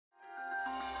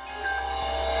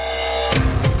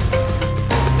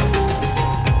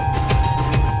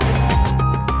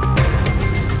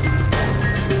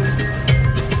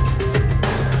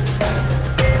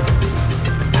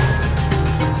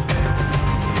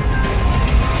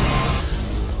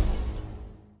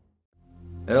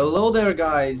Hello there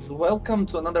guys, welcome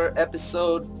to another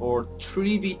episode for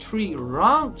 3v3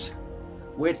 ranked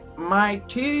with my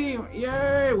team.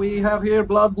 Yay! We have here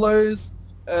Blood Blaze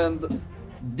and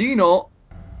Dino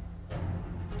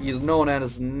is known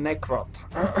as Necro.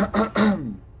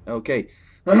 Okay.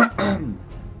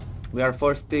 We are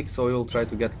first pick, so we will try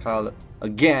to get Kyle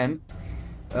again.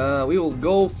 We will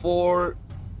go for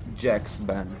Jax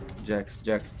ban. Jax.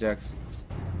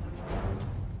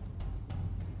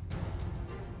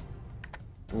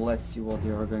 Let's see what they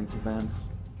are going to ban.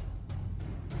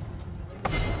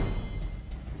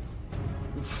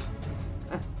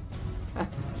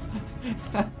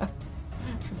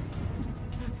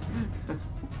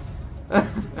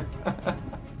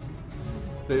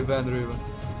 They banned Riven.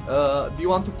 Do you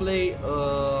want to play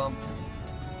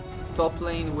top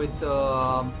lane with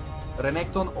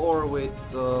Renekton or with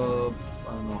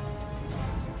I don't know.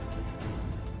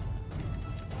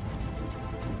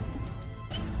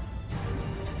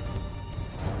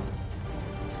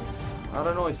 I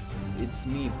don't know if it's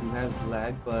me who has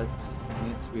lag, but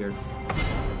it's weird.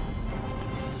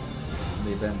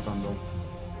 They banned Trundle.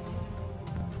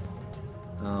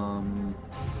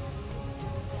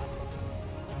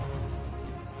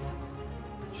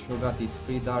 Shogat is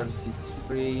free, Darius is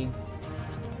free.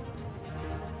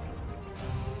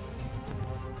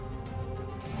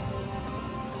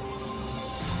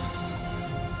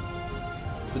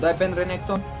 Should I ban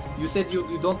Renekton? You said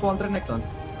you don't want Renekton.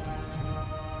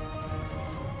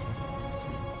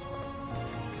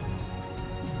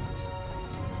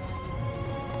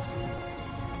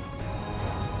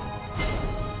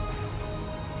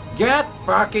 Get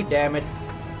fucking damn it.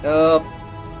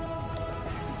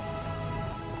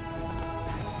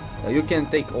 You can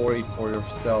take Ori for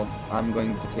yourself. I'm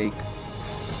going to take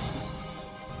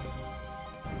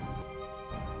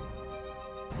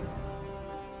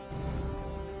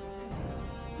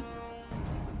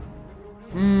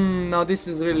now this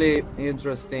is really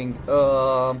interesting.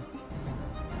 Okay,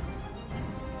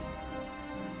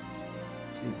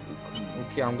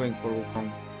 I'm going for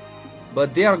Wukong.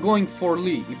 But they are going for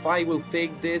Lee. If I will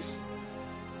take this...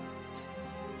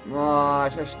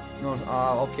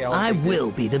 okay, I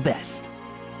will be the best.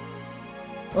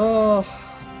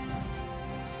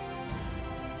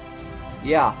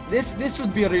 Yeah, this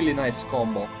should be a really nice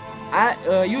combo.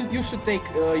 You should take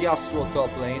Yasuo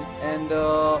top lane, and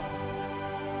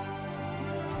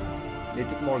they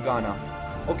took Morgana.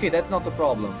 Okay, that's not a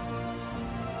problem.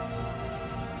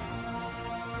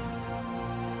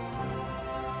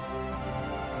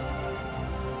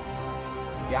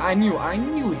 Yeah, I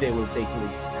knew they will take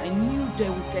this. I knew they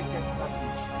would take that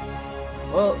fucking shit.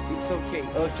 Well, it's okay.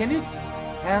 Can you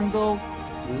handle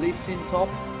Lee Sin top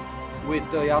with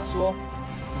Yasuo,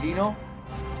 Dino?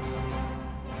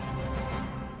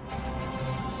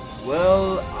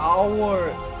 Well,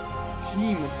 our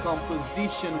team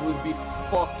composition will be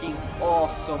fucking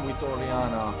awesome with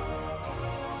Orianna.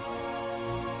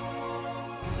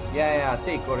 Yeah,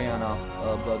 take Orianna,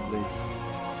 Blood Blaze.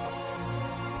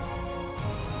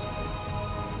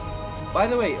 By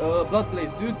the way, Blood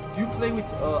Blaze, do you play with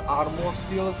armor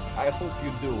seals? I hope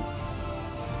you do.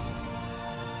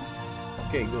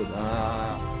 Okay, good.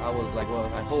 I was like,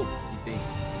 well, I hope he takes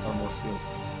armor seals.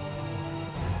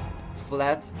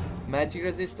 Flat magic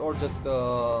resist or just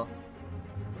per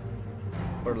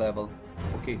level?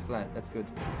 Okay, flat. That's good.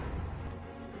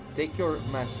 Take your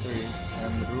masteries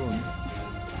and runes.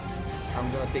 I'm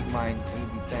gonna take mine.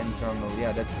 80-10 journal.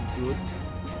 Yeah, that's good.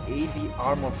 80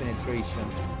 armor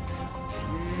penetration.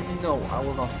 No, I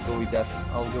will not go with that.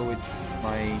 I'll go with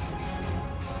my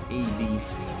AD.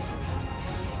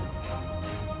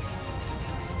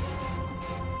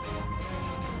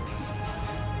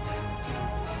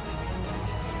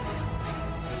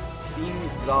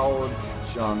 Seems our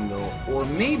jungle. Or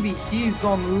maybe he's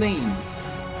on lane.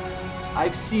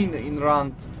 I've seen in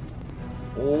ranked.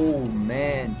 Oh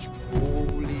man,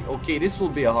 holy. Okay, this will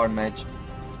be a hard match.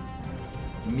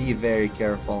 Me very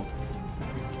careful.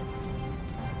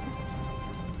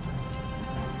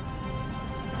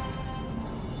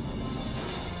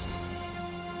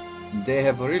 They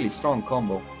have a really strong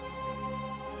combo.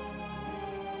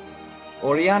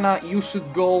 Orianna, you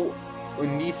should go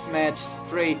in this match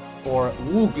straight for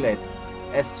Wooglet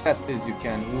as fast as you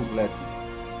can, Wooglet.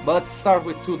 But start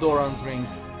with 2 Doran's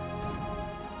rings.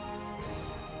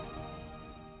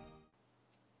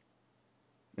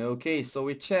 Okay, so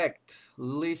we checked.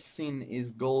 Lee Sin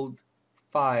is gold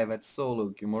 5 at solo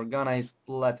queue. Morgana is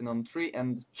platinum 3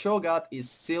 and Cho'Gath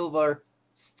is silver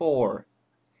 4.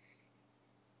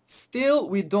 Still,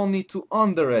 we don't need to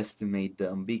underestimate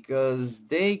them because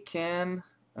they can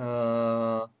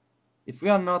If we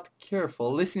are not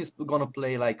careful, Listen is gonna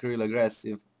play like real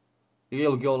aggressive.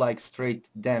 He'll go like straight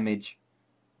damage.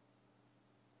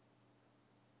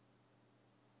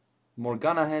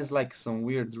 Morgana has like some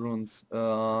weird runes.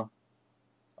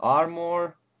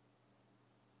 Armor,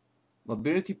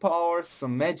 mobility power,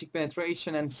 some magic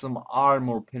penetration, and some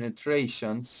armor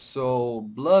penetration. So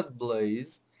Blood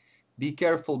Blaze, be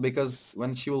careful because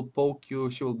when she will poke you,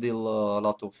 she will deal a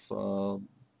lot of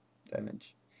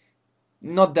damage.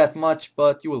 Not that much,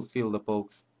 but you will feel the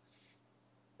pokes.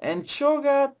 And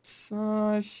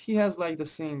Cho'Gath, she has like the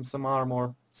same, some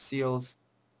armor, seals,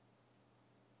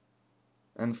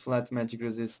 and flat magic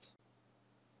resist.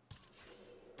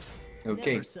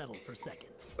 Okay. Never settle for second.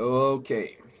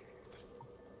 Okay.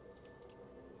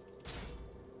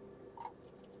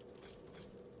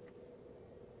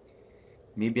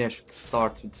 Maybe I should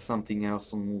start with something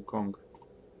else on Wukong.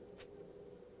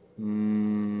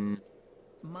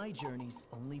 My journey's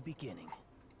only beginning.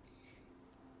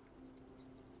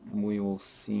 We will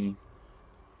see.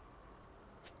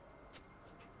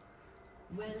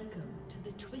 Welcome to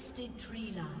the Twisted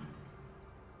Tree Line.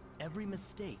 Every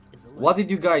mistake is a lesson. What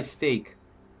did you guys take?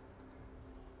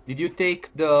 Did you take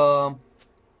the...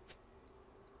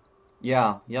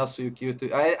 Yeah, Yasuo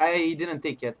too. I didn't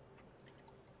take it.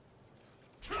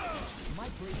 My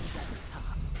place is at the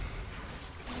top.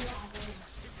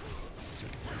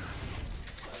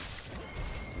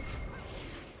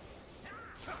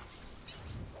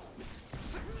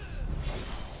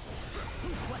 Who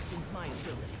questions my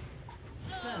ability?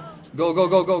 First, Go, go,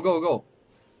 go, go, go, go.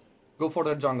 Go for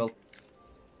the jungle.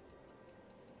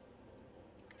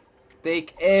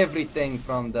 Take everything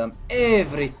from them.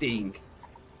 Everything.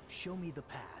 Show me the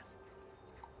path.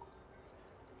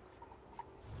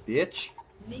 Bitch.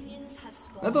 minions have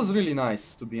spawned. That was really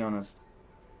nice, to be honest.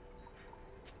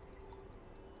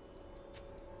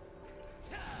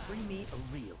 Bring me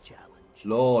a real challenge.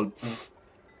 Lol. Pfft.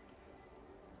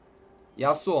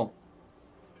 Yasuo.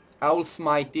 I will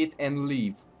smite it and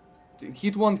leave.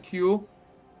 Hit one Q.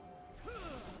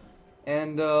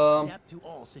 And Adapt to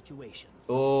all situations.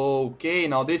 okay,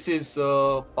 now this is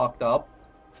fucked up.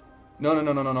 No, no,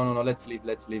 no, no, no, no, no, no. Let's leave.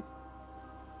 Let's leave.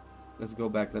 Let's go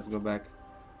back. Let's go back.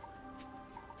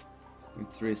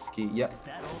 It's risky. Yeah. Is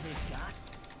that all they've got?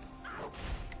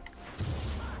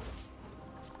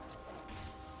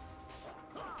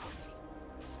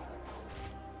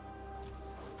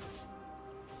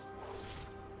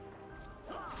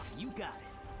 You got it.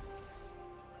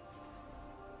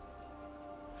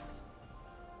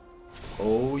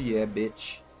 Oh yeah,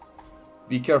 bitch.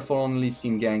 Be careful on Lee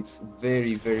Sin ganks.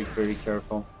 Very, very, very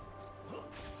careful.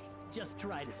 Just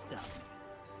try to stop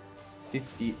me.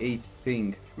 58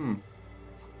 ping.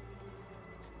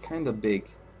 Kinda big,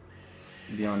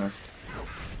 to be honest.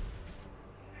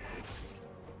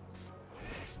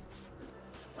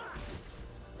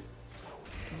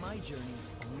 My journey's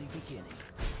only beginning.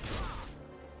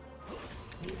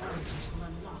 The oranges will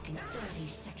unlock in 30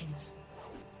 seconds.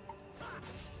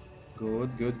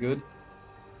 Good, good, good.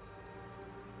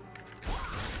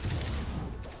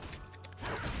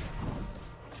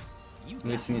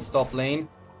 Listen, is top lane.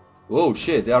 Oh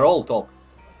shit, they are all top.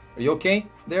 Are you okay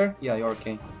there? Yeah, you're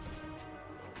okay.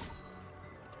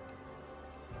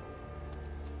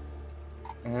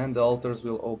 And the altars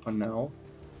will open now.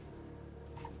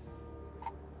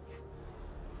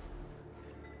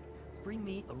 Bring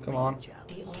me a Come real on. challenge.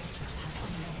 The altars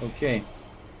have unlocked. Okay.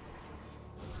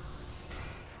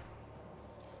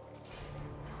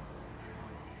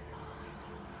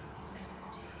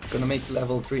 Gonna make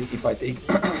level 3 if I take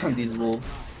these wolves.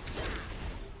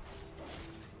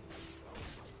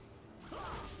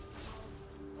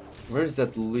 Where's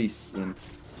that Lee Sin?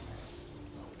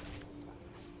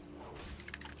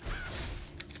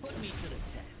 Put me to the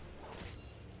test.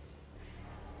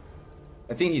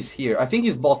 I think he's here. I think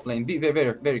he's bot lane. Be very,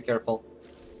 very, very careful.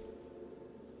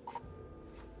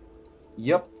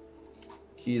 Yep.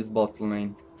 He is bot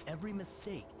lane. Every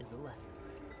mistake is a lesson.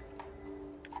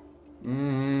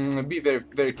 Be very,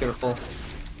 very careful.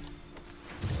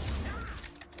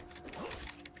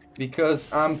 Because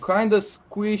I'm kinda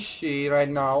squishy right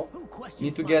now. Who questions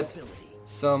Need to my get ability?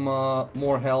 some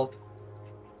more health.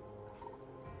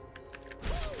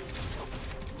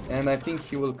 And I think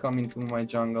he will come into my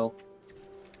jungle.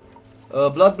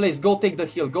 Blood Blaze, go take the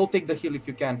heal. Go take the heal if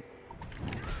you can.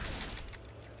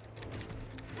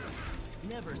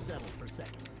 Never settle for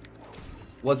second.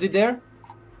 Was it there?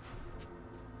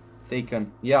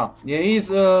 Taken. Yeah. Yeah, he's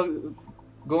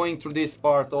going through this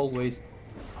part always.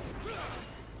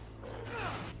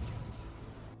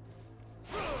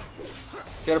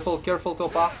 Careful, careful,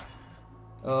 Topa.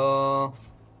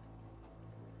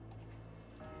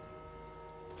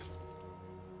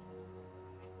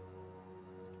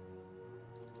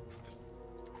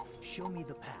 Show me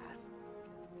the path.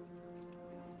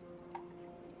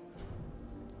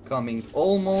 Coming,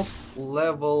 almost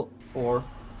level 4.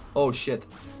 Oh shit.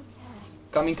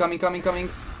 Coming. Adapt to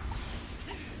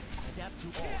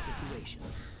all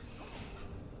situations.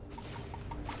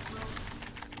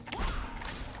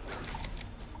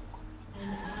 An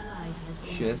ally has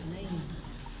been Shit. slain.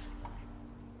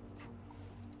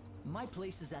 My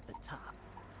place is at the top.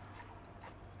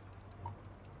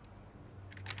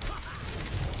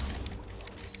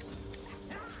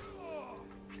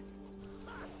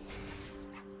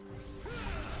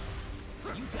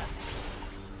 You got this.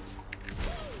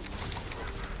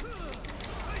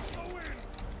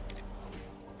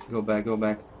 Go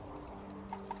back.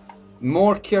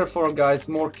 More careful, guys.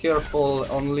 More careful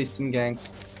on listen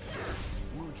ganks.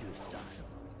 Wuju style.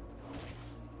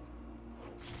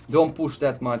 Don't push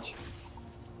that much.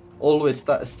 Always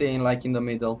staying like in the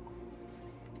middle.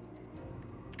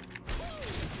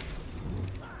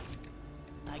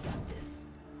 I got this.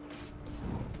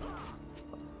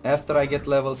 After I get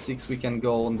level 6, we can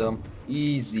go on them.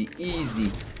 Easy.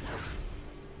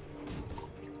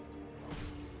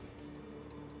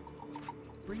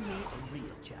 Bring me a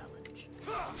real challenge.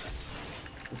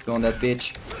 Let's go on that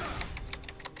bitch.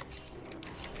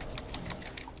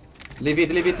 Leave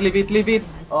it.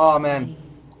 Oh man.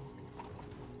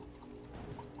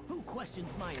 Who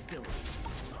questions my ability?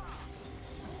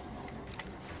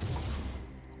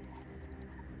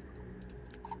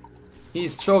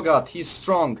 He's Cho'Gath, he's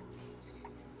strong.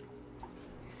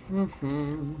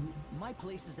 My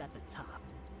place is at the top.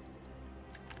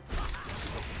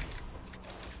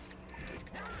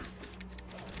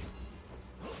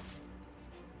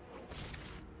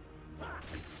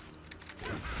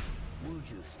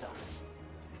 Wuju style.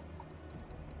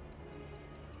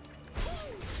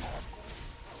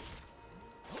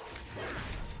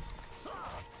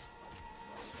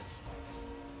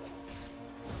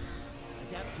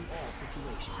 Adapt to all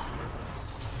situations.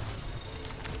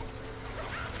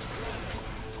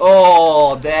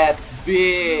 Oh, that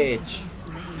bitch.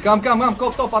 Come.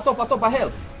 Topa,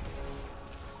 help.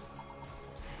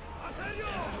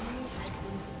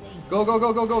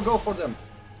 Go for them.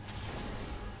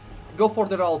 Go for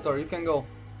their altar, you can go.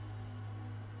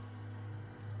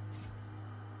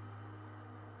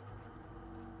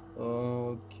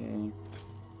 Okay.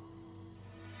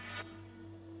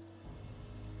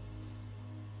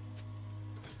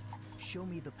 Show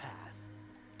me the path.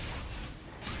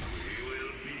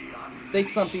 Take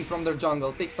something from their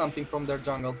jungle,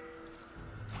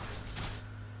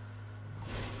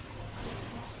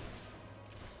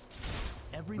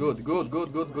 Every Good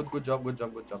job.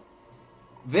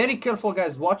 Very careful,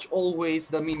 guys, watch always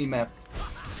the minimap.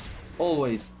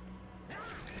 Always.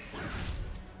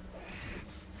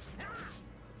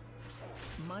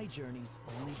 My journey's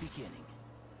only beginning.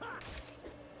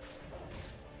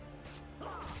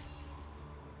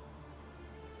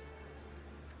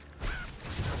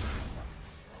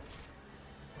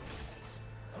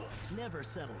 Never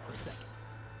settle for second.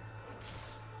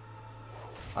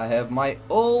 I have my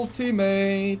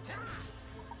ultimate.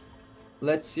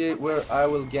 Let's see where I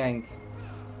will gank.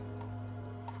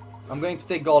 I'm going to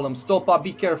take golems. Topa,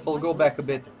 be careful, go back a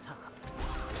bit.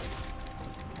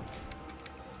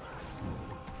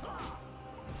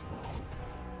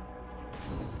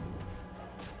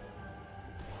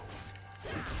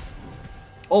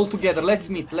 All together, let's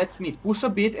meet. Push a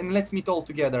bit and let's meet all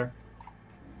together.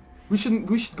 We should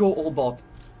go all bot.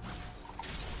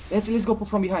 Let's go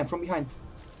from behind.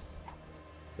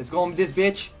 Let's go on this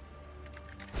bitch.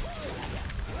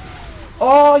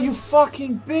 Oh, you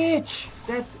fucking bitch!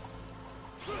 That.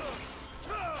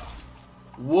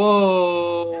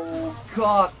 Whoa!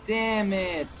 God damn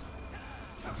it!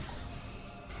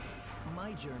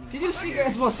 My journey. Did you see,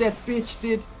 guys, what that bitch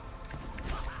did?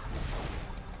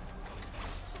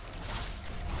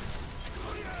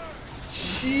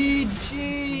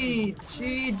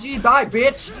 GG, die,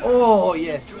 bitch! Oh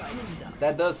yes,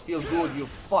 that does feel good, you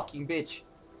fucking bitch.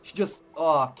 She just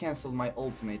canceled my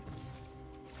ultimate.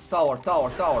 Tower.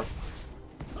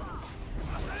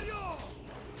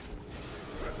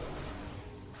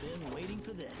 Been waiting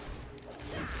for this.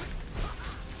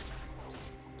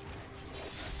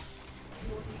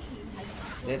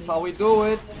 That's how we do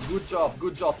it. Good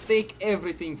job. Take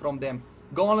everything from them.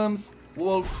 Golems,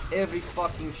 wolves, every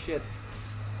fucking shit.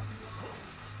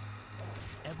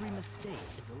 Every mistake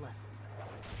is a lesson.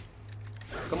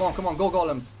 Come on, go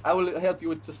golems. I will help you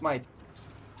with the smite.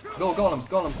 Go golems.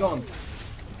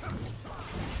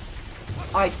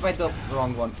 I smite the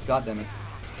wrong one. God damn it.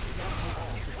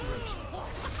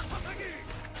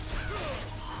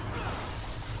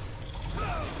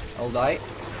 I'll die.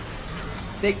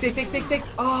 Take.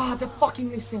 Ah, the fucking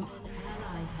missing.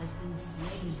 Ally has been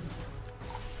slain.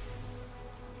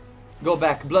 Go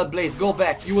back, Blood Blaze, go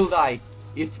back. You will die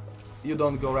if you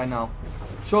don't go right now.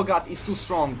 Cho'Gath is too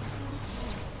strong.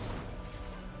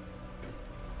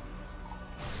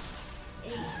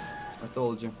 I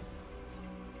told you.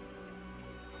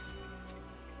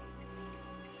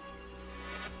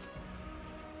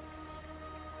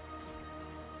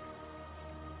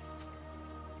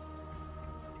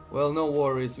 Well, no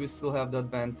worries, we still have the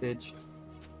advantage.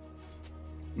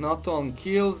 Not on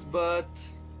kills, but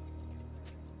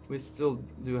we still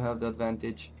do have the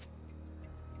advantage.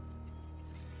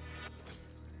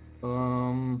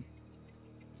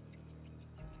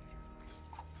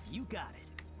 You got it.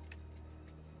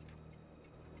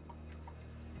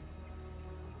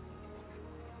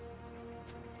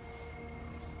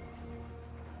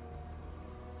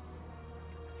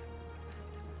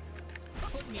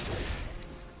 Put me to the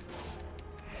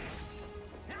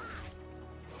test.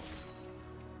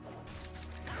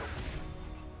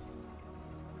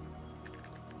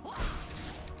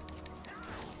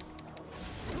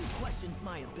 Who questions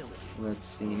my ability? Let's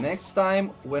see. Next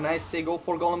time, when I say go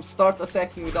for golem, start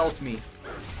attacking without me.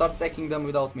 Start attacking them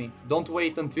without me. Don't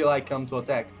wait until I come to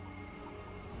attack.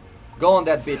 Go on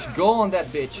that bitch. Go on that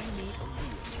bitch.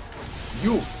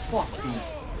 You fucking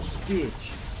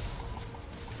bitch.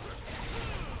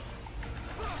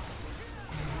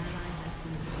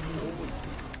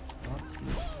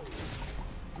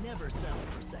 Never settle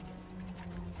for second.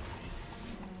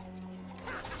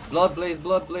 Blood Blaze,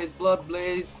 Blood Blaze, Blood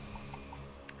Blaze.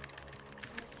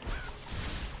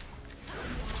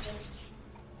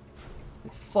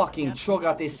 That fucking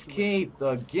Cho'Gath escaped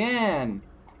again.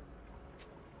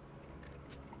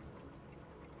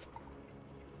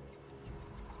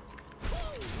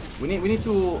 We need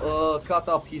to cut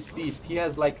up his feast. He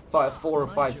has like 4 or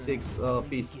 5, 6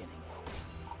 feasts.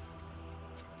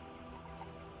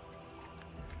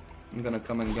 I'm gonna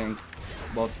come and gank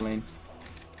bot lane.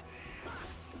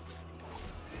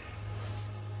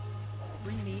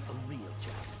 Bring me a real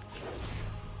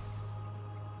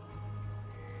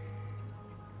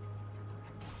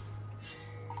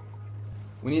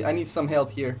challenge. I need some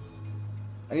help here.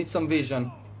 I need some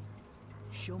vision.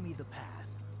 Show me the path.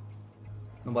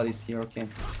 Nobody's here, okay.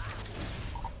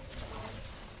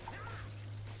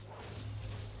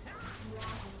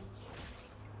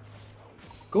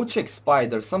 Go check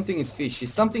Spider. Something is fishy.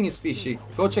 Something is fishy.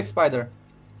 Go check Spider.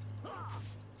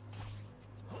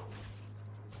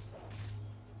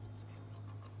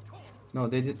 No,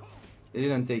 they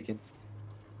didn't take it.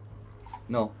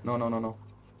 No.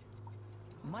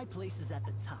 My place is at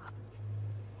the top.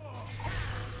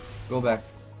 Go back.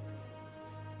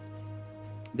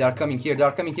 They are coming here. They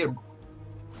are coming here.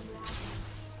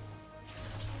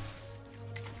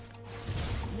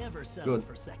 Never settle Good.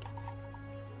 for second.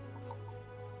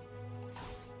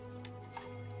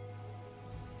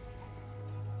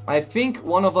 I think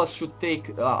one of us should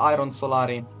take Iron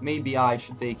Solari. Maybe I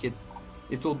should take it.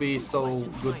 It will be so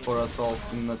good for us all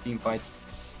in the team fights.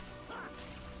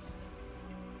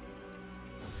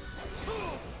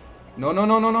 No.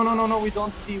 We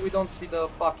don't see the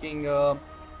fucking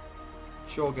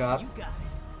Cho'Gath. You got it.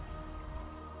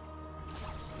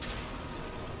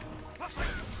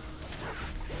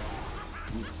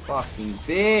 You fucking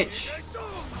bitch. Is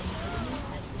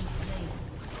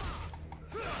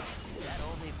that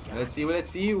all they've got?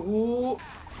 Let's see. Ooh.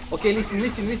 Okay,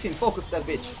 listen. Focus that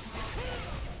bitch.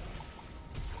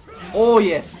 Oh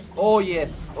yes.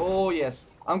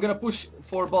 I'm gonna push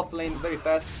for bot lane very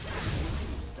fast.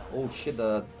 Oh shit,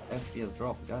 the FPS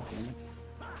dropped. God damn it.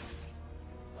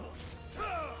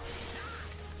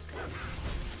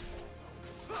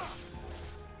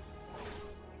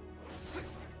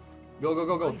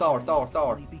 Go. Tower.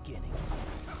 Only beginning.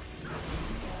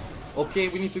 Okay,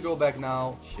 we need to go back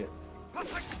now. Shit.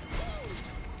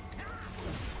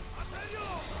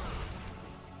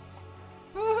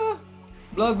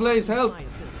 Blood Blaze, help!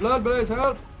 Blood Blaze,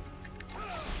 help!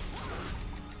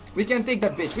 We can take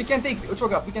that bitch. We can take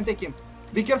Cho'Gath. We can take him.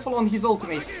 Be careful on his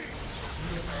ultimate.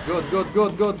 Good.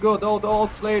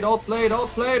 Outplayed.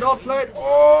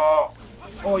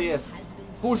 Oh yes.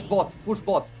 Push bot.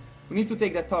 We need to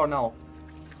take that tower now.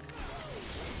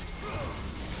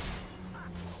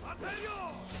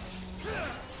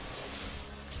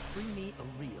 Bring me a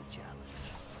real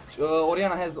challenge.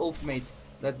 Orianna has ultimate.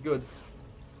 That's good.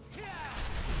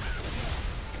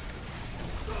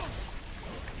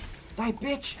 Die,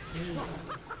 bitch!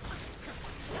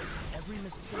 Every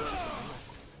mistake.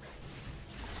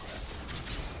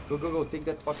 Go. Take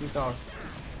that fucking tower.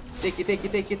 Take it.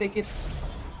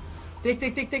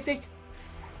 Take.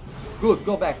 Good,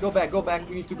 go back, go back, go back.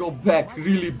 We need to go back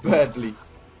really badly.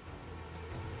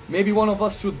 Maybe one of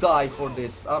us should die for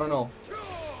this. I don't know.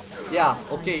 Yeah,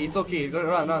 okay, it's okay.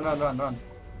 Run, run, run, run, run.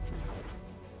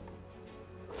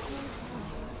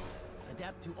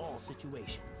 Adapt to all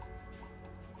situations.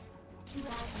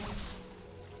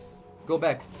 Go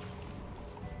back.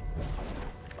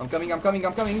 I'm coming, I'm coming,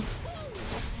 I'm coming.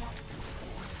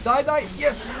 Die, die,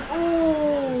 yes!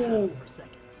 Ooh! For a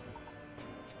second.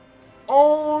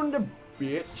 On the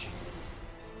bitch.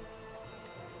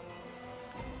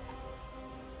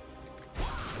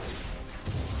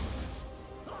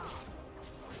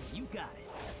 You got it.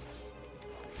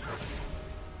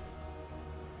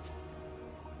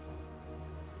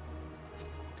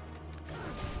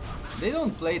 They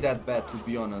don't play that bad, to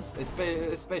be honest.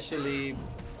 Especially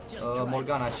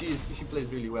Morgana. She plays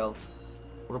really well.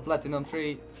 For a Platinum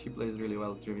 3, she plays really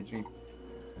well 3v3.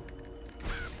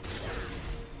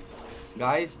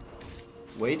 Guys,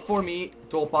 wait for me.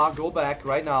 Topa, go back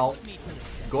right now.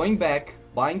 Going back,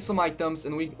 buying some items,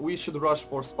 and we should rush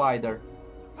for Spider.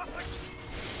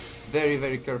 Very,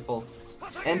 very careful.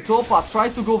 And Topa, try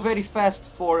to go very fast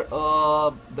for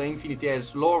the Infinity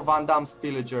Edge. Lure Van Damme's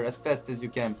Pillager as fast as you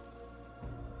can.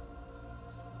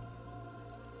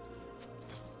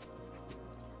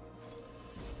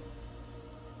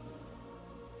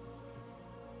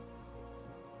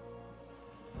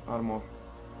 Armor.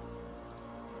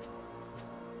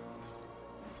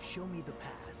 Show me the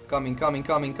path. Coming, coming,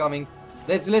 coming, coming.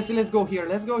 Let's go here.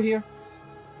 Let's go here.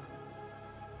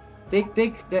 Take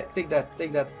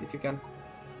that if you can.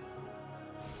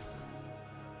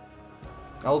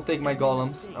 I'll take my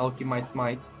golems. I'll keep my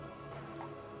smite.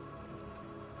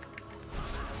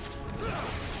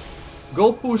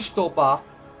 Go push, Topa.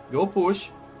 Go push.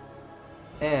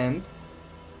 And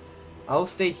I'll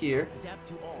stay here. Adapt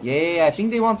to all. Yeah, I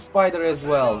think they want Spider as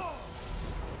well.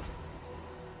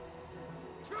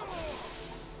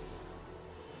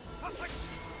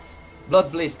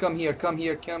 Blood Blaze, come here, come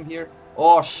here, come here.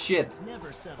 Oh shit.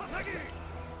 Never settle.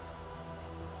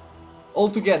 All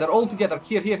together, all together.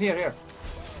 Here, here, here, here.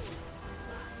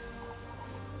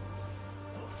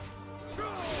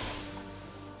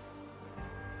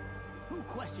 Who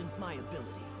questions my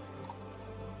ability?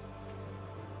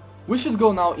 We should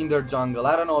go now in their jungle.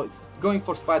 I don't know, going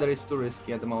for Spider is too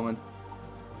risky at the moment.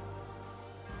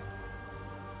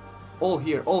 All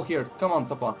here, all here. Come on,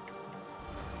 Topa.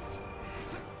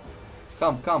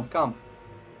 Come, come, come.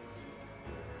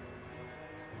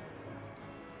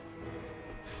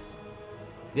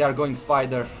 They are going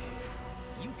Spider.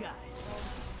 You got it.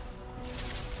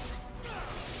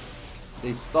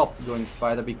 They stopped going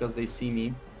Spider because they see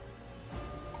me.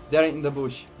 They're in the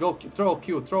bush. Go, throw a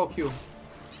Q, throw a Q.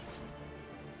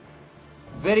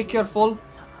 Very careful.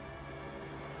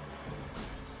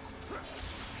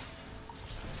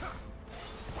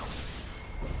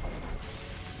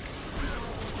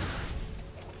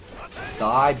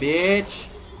 Die, bitch.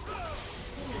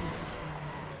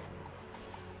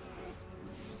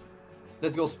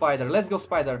 Let's go Spider, let's go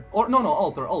Spider. Or no, no,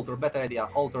 altar, altar, better idea.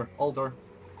 Altar, altar.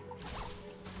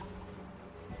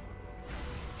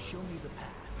 Show me the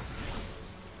path.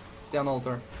 Stay on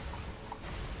altar.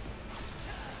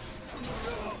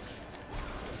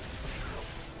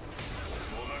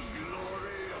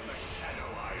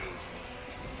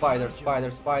 Spider,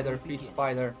 spider, spider, free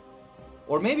spider.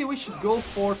 Or maybe we should go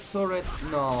for turret.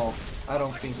 No, I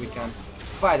don't think we can.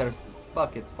 Spider,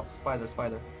 fuck it, spider,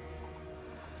 spider.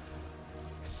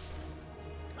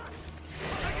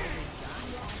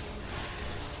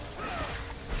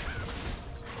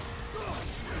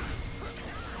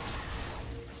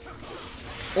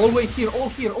 All wait here, all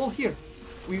here, all here.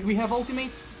 We have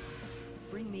ultimates.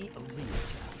 Bring me a real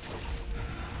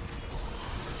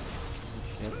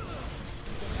Shit.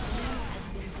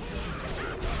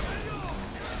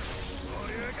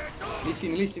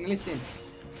 Listen, listen, listen.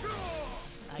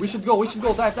 We should go,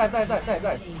 dive, dive, dive, dive, dive,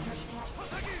 dive.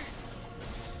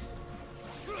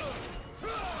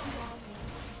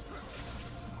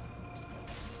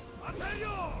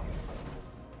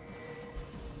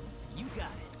 You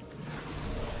got it.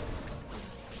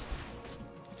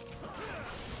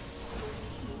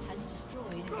 Has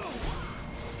destroyed.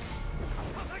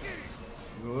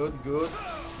 Good, good.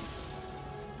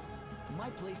 My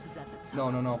place is at the top.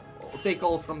 No, no, no. Take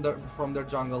all from their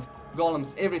jungle.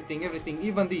 Golems, everything, everything,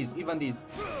 even these, even these.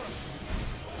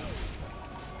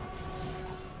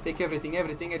 Take everything,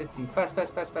 everything, everything. Fast,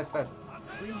 fast, fast, fast, fast.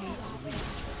 Bring me a real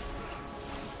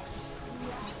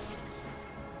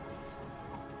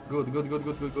Good, good, good,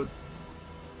 good, good, good.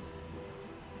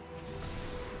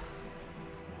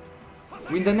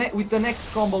 With the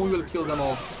next combo, we will kill them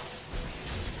all.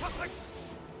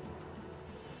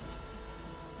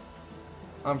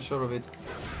 I'm sure of it.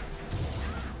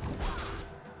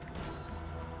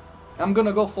 I'm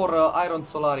gonna go for Iron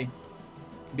Solari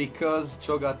because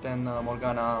Cho'Gath and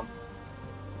Morgana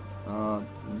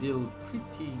deal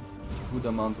pretty good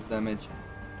amount of damage.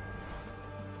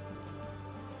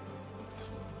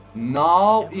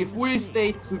 Now, if we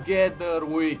stay together,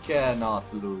 we cannot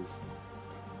lose.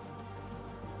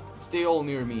 Stay all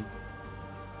near me.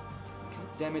 God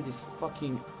damn it, this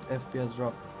fucking FPS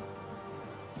drop.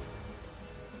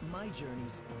 My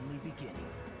journey's only beginning.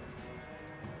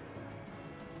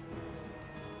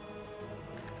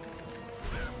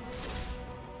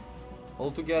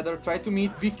 All together, try to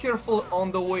meet. Be careful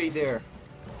on the way there.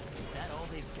 Is that all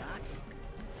they've got?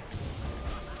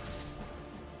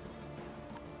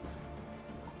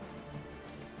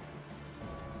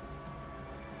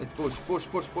 Let's push, push,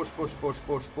 push, push, push, push,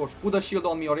 push, push. Put a shield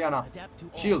on me, Oriana. Adapt to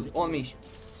all Shield on me. situations.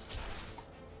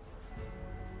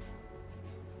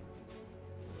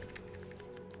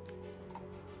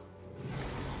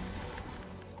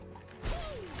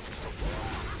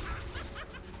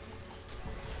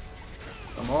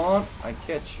 Come on, I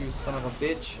catch you, son of a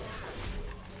bitch.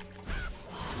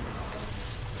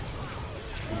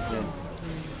 He's dead.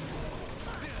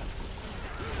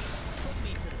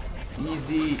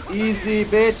 Easy, easy,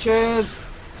 bitches!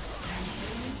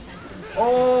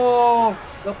 Oh,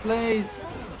 the plays!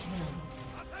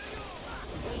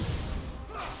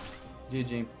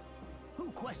 GG.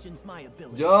 Who questions my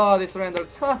ability? Oh, they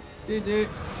surrendered. Ha! GG.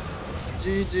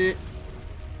 GG.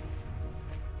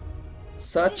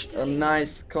 Such a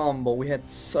nice combo. We had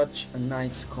such a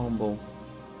nice combo.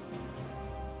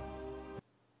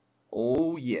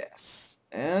 Oh yes.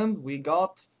 And we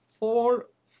got 4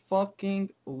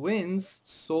 fucking wins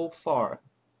so far.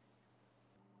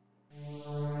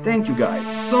 Thank you guys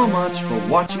so much for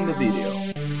watching the video.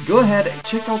 Go ahead and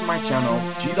check out my channel,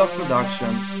 Gdawg Production,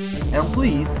 and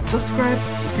please subscribe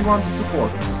if you want to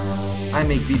support me. I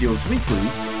make videos weekly,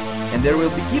 and there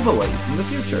will be giveaways in the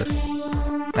future.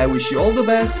 I wish you all the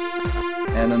best,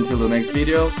 and until the next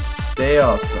video, stay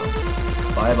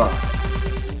awesome. Bye bye.